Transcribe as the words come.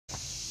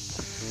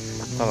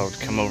Thought I would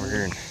come over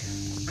here and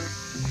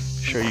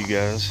show you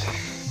guys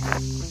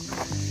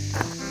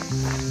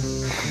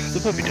the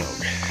puppy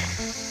dog.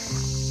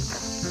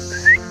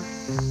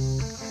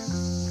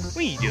 What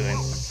are you doing?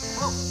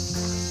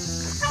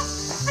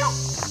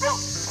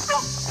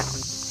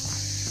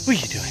 What are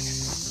you doing?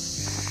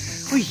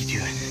 What are you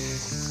doing?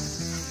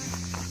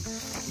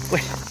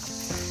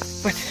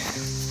 What?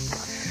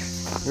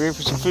 You ready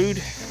for some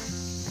food?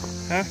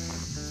 Huh?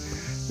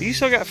 Well, you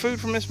still got food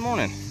from this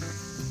morning.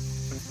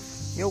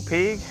 You old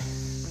pig.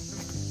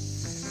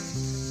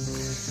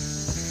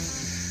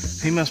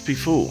 He must be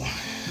full.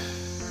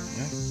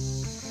 Well,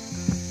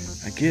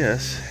 I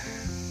guess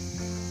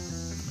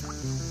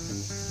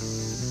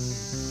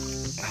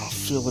I'll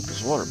fill up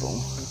his water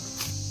bowl.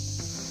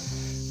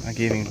 I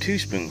gave him 2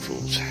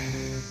 spoonfuls.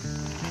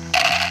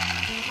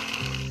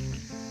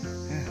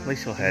 At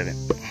least he'll have it.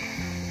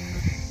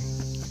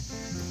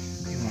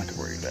 You don't have to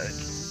worry about it.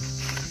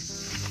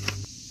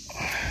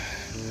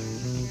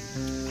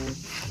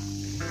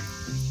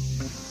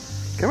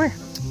 Come here.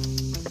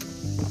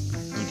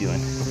 What you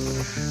doing?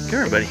 Come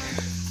here, buddy.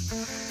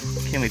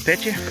 Can we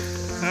pet you?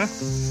 Huh?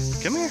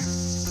 Come here.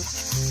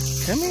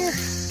 Come here.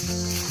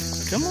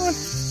 Come on.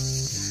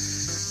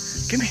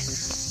 Come here.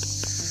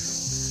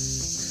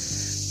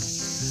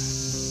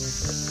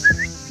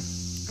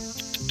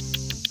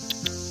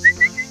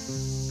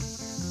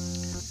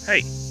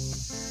 Hey.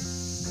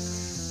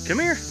 Come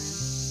here.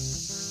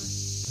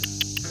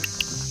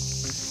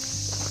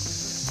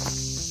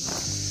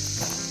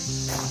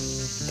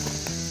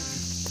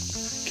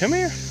 Come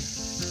here.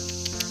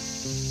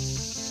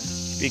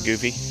 Be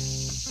goofy.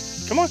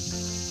 Come on.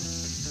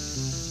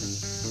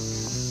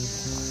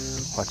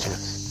 Watch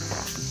this.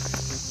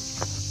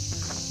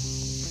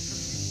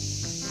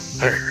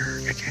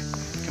 Gotcha.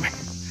 Come here.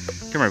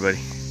 Come here,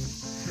 buddy.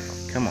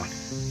 Come on.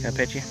 Can I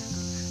pet you?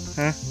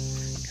 Huh?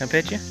 Can I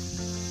pet you?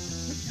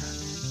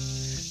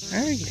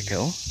 There you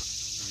go.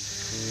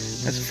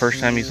 That's the first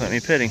time he's let me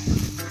pet him.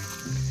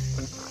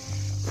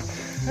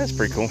 That's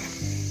pretty cool.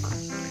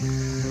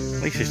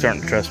 At least he's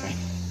starting to trust me.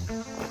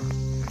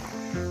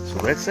 So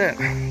that's that,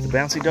 the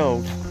bouncy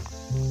dog.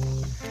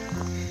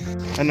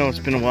 I know it's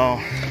been a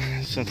while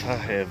since I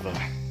have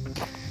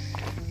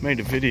made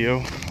a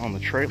video on the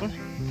trailer,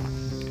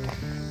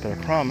 but I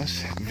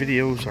promise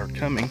videos are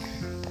coming.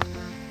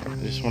 I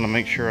just want to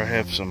make sure I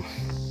have some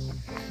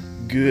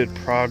good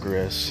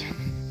progress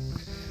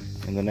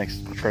in the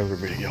next trailer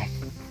video.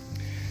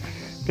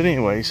 But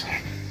anyways,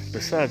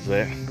 besides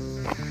that,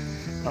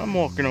 I'm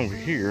walking over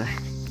here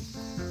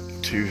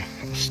to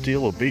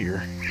steal a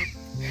beer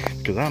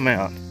because I'm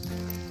out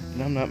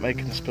and I'm not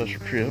making a special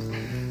trip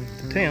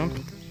to town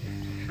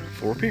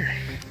for a beer.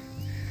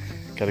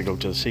 Gotta go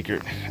to the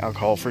secret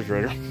alcohol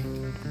refrigerator,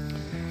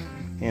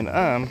 and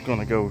I'm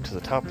gonna go to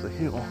the top of the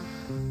hill,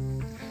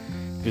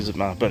 visit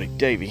my buddy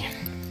Davey.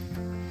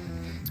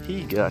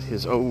 He got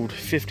his old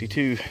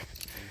 52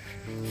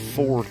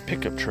 Ford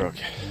pickup truck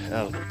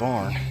out of the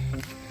barn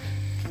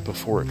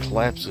before it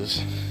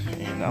collapses,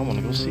 and I want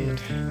to go see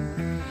it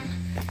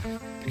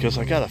because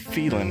I got a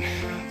feeling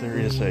there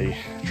is a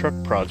truck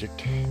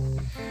project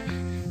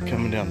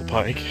coming down the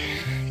pike.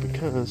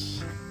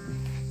 Because,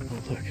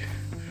 oh look,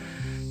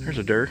 there's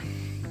a deer.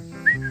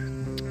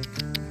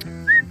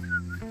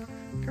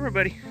 Come here,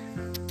 buddy.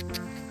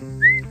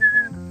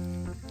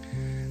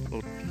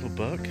 Little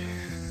buck.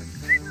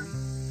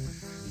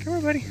 Come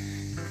here, buddy.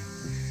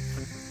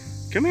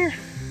 Come here.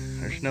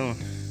 There's another one.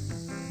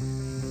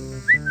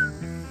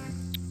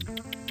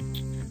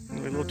 A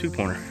little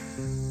 2-pointer.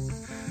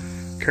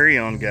 Carry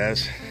on,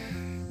 guys.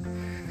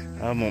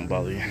 I won't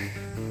bother you.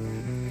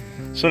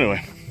 So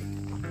anyway,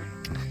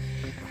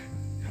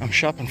 I'm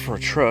shopping for a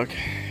truck,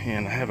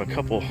 and I have a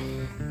couple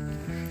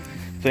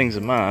things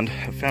in mind.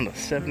 I found a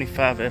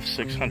 75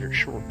 F600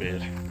 short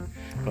bed.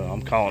 Well,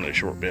 I'm calling it a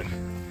short bed.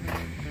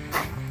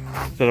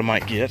 That I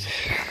might get,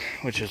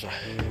 which is a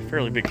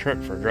fairly big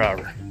truck for a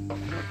driver.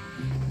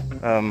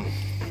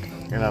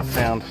 And I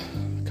found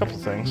a couple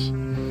things.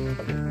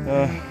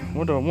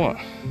 What do I want?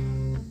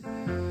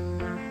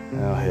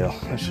 Oh hell,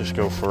 let's just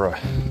go for a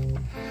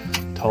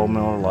tall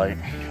Miller Lite.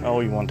 Oh,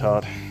 you want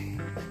Todd?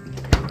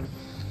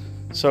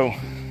 So,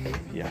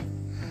 yeah,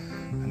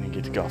 I need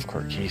to get the golf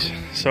cart keys.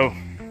 So,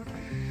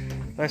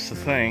 that's the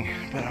thing.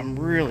 But I'm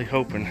really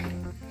hoping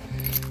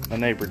my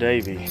neighbor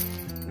Davey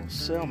will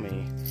sell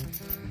me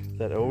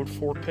that old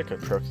Ford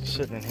pickup truck that's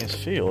sitting in his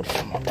field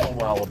from a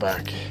while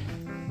back.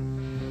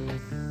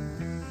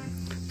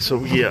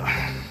 So yeah,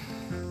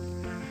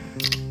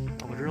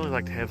 I would really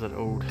like to have that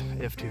old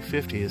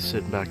F-250 that's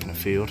sitting back in the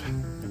field.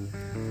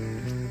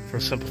 For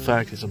a simple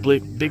fact, it's a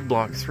big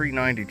block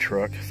 390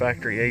 truck,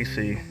 factory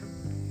AC.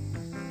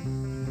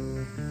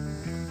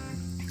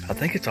 I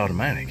think it's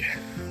automatic,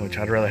 which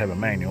I'd rather have a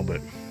manual,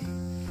 but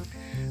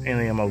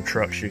any of them old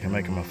trucks, you can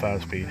make them a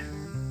 5-speed.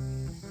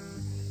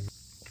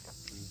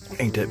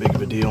 Ain't that big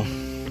of a deal.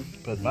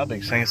 But my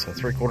big thing is a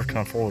 3/4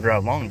 ton 4-wheel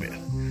drive long bed.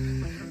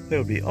 That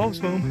would be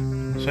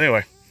awesome. So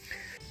anyway,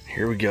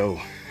 here we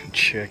go.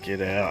 Check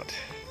it out.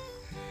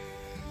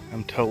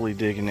 I'm totally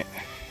digging it.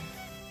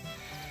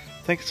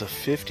 I think it's a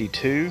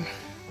 52.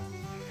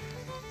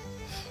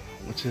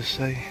 What's this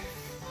say?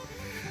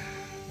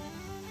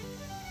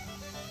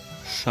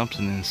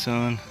 Something and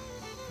Son.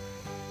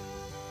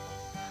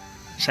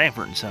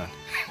 Sanford and Son.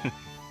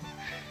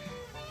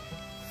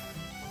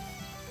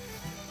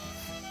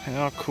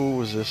 How cool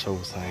was this whole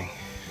thing?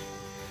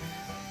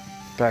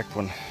 Back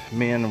when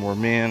men were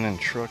men and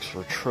trucks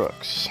were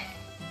trucks.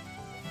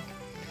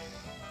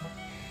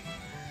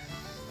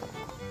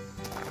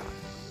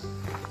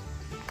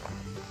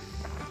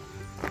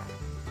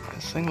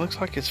 This thing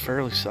looks like it's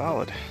fairly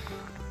solid.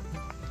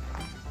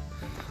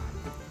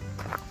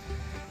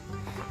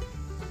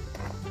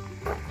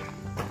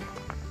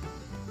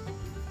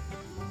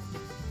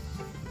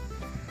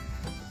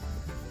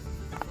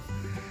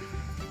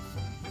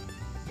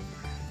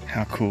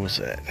 How cool is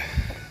that?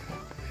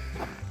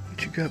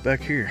 What you got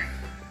back here?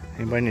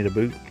 Anybody need a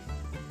boot?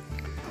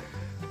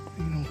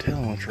 You don't tell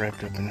them what's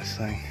wrapped up in this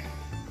thing.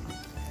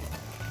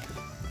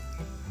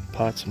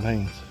 Pots and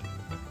pans.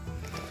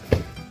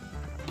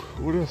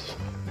 What else?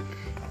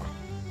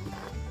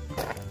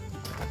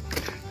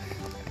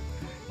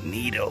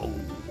 Neato.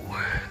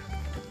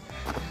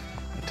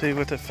 I'll tell you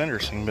what, that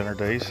fender's seen better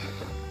days. I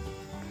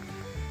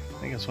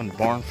think that's when the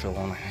barn fell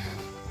on it.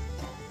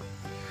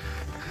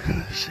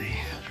 Let's see,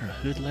 is there a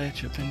hood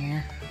latch up in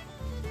here?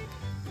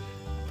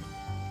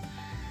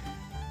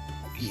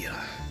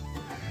 Yeah.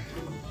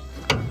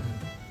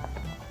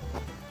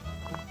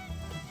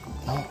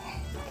 Oh.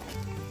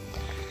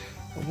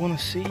 I wanna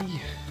see.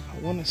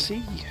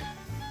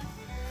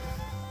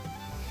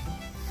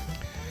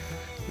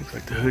 Looks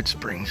like the hood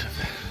springs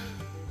have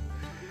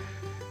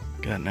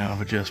gotten out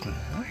of adjustment.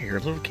 I hear a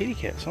little kitty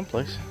cat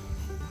someplace.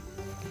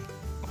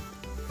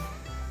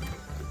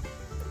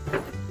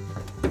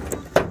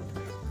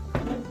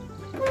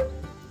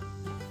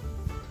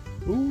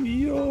 Ooh,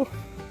 yeah.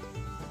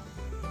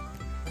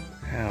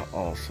 How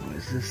awesome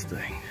is this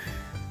thing?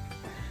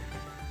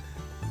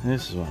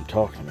 This is what I'm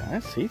talking about.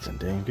 That seat's in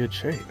damn good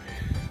shape.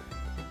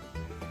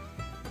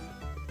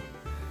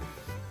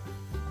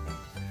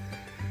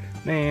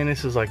 Man,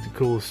 this is like the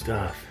coolest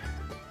stuff.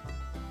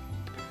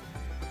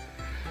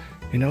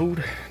 An old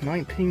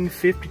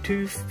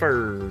 1952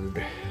 Ford.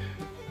 How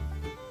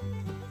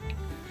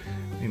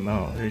many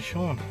miles is it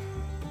showing?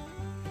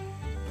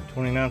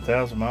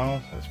 29,000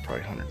 miles. That's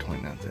probably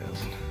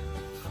 129,000.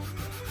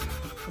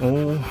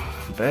 Oil,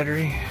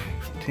 battery,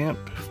 temp,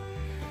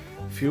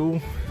 fuel.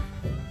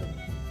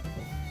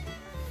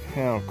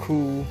 How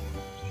cool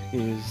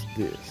is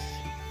this?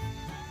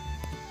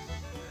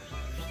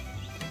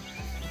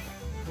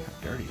 How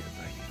dirty is it?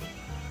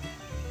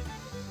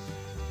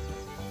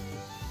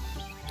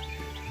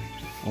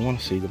 I want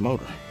to see the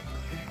motor.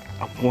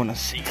 I want to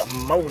see a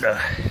motor.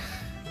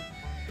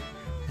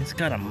 It's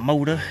got a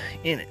motor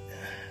in it.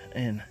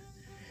 And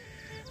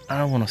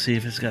I want to see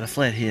if it's got a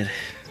flathead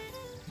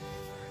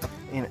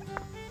in it.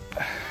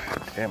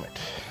 Damn it.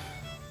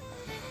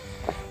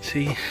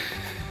 See?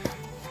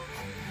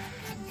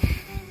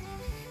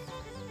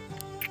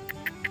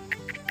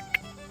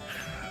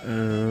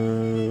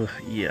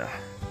 Yeah.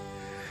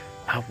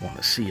 I want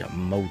to see a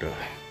motor.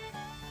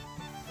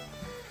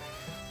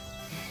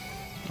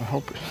 I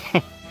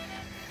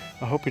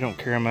hope you don't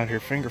carry him out here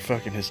finger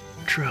fucking his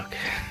truck.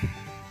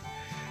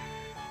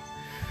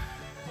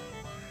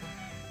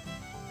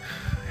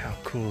 How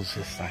cool is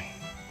this thing?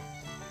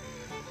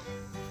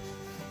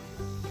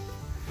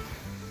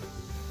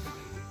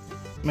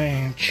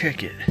 Man,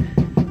 check it.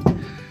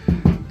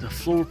 The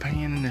floor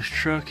pan in this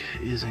truck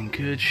is in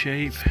good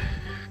shape.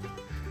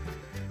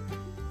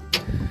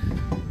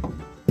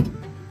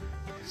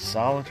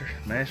 Solid.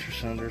 Master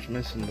Cylinder's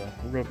missing the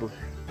rubber,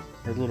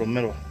 or little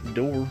metal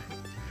door.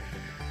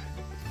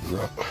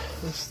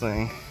 This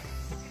thing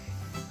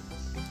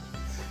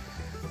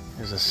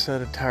is a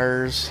set of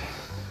tires,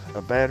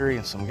 a battery,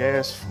 and some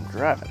gas from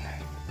driving.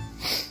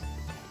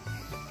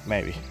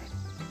 Maybe.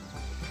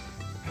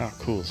 How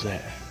cool is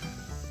that?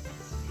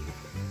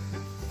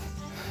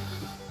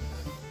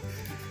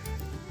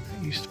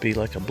 It used to be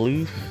like a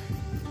blue.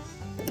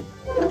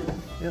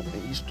 Yep,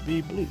 it used to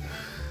be blue.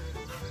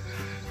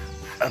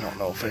 I don't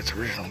know if that's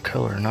original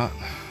color or not.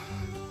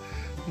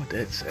 What'd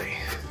that say?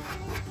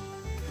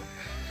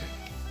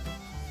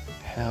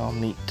 How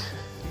neat.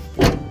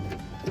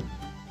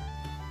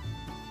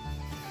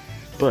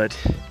 But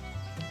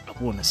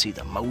I want to see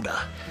the motor.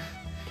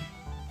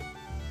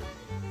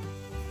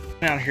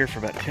 Down here for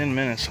about 10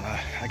 minutes.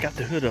 I got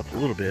the hood up a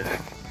little bit.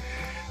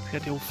 It's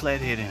got the old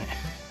flathead in it.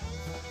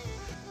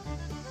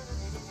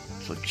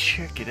 So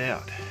check it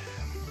out.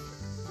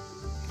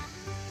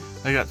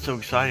 I got so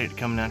excited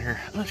coming down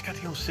here. Look, it's got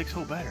the old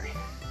 6-volt battery.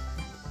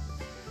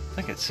 I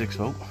think it's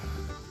 6-volt.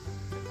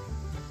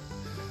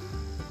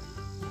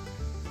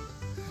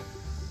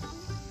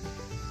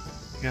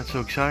 I got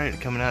so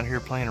excited coming out here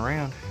playing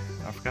around.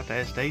 I forgot to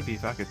ask Davey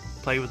if I could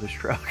play with his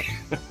truck.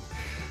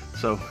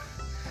 So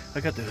I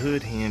got the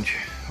hood hinge,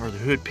 or the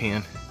hood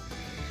pin,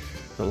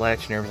 the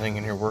latch and everything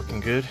in here working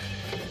good.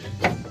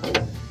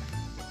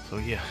 So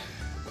yeah,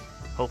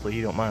 hopefully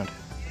you don't mind.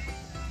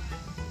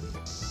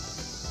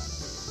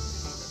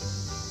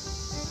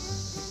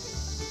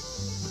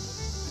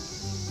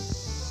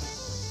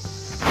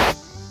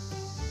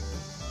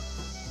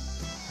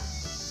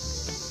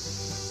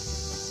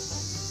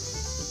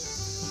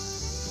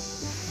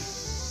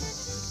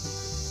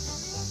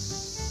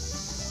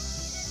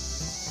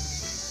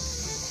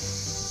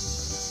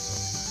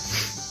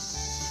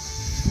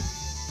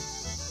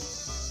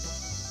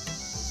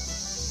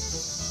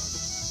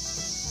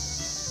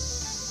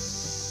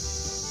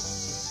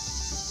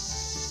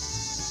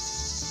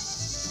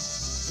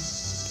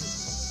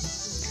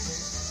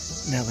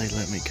 Now they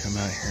let me come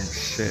out here and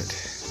sit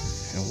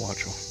and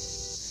watch them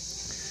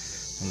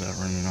without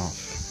running off.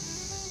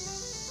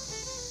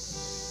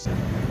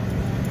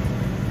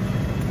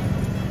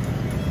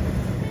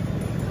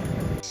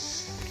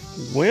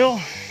 Well,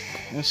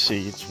 let's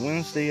see, it's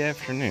Wednesday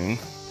afternoon,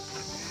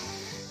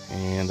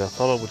 and I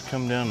thought I would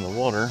come down to the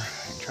water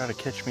and try to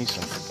catch me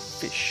some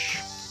fish.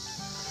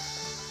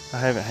 I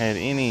haven't had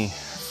any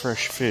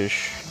fresh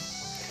fish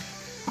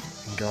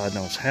in God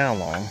knows how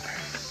long,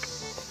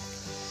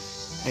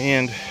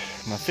 and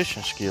my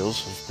fishing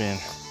skills have been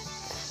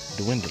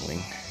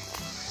dwindling.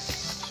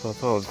 So I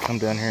thought I'd come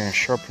down here and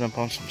sharpen up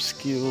on some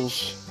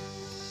skills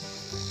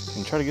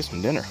and try to get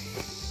some dinner.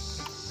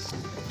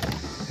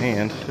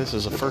 And this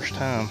is the first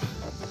time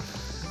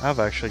I've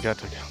actually got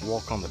to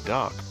walk on the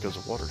dock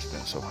because the water's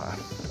been so high.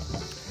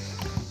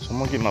 So I'm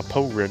gonna get my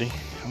pole ready.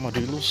 I'm gonna do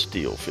a little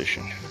steel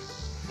fishing.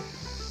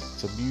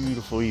 It's a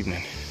beautiful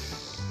evening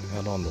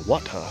out on the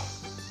water.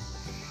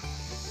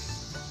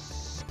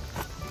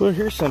 Well,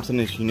 here's something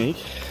that's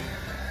unique.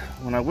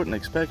 When I wasn't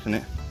expecting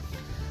it,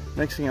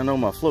 next thing I know,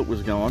 my float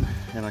was gone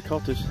and I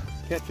caught this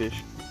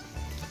catfish,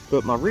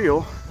 but my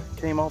reel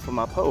came off of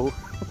my pole,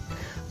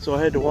 so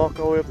I had to walk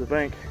all the way up the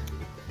bank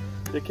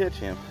to catch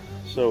him.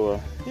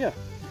 So yeah,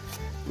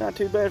 not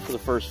too bad for the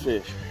first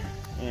fish,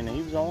 and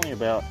he was only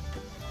about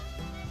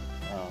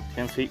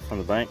 10 feet from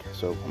the bank.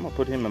 So I'm gonna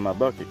put him in my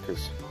bucket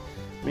because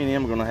me and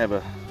him are gonna have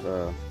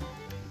a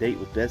date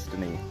with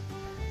Destiny,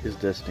 his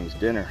Destiny's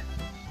dinner.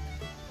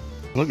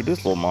 Look at this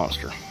little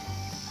monster.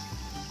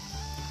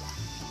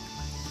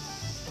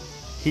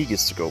 He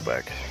gets to go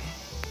back.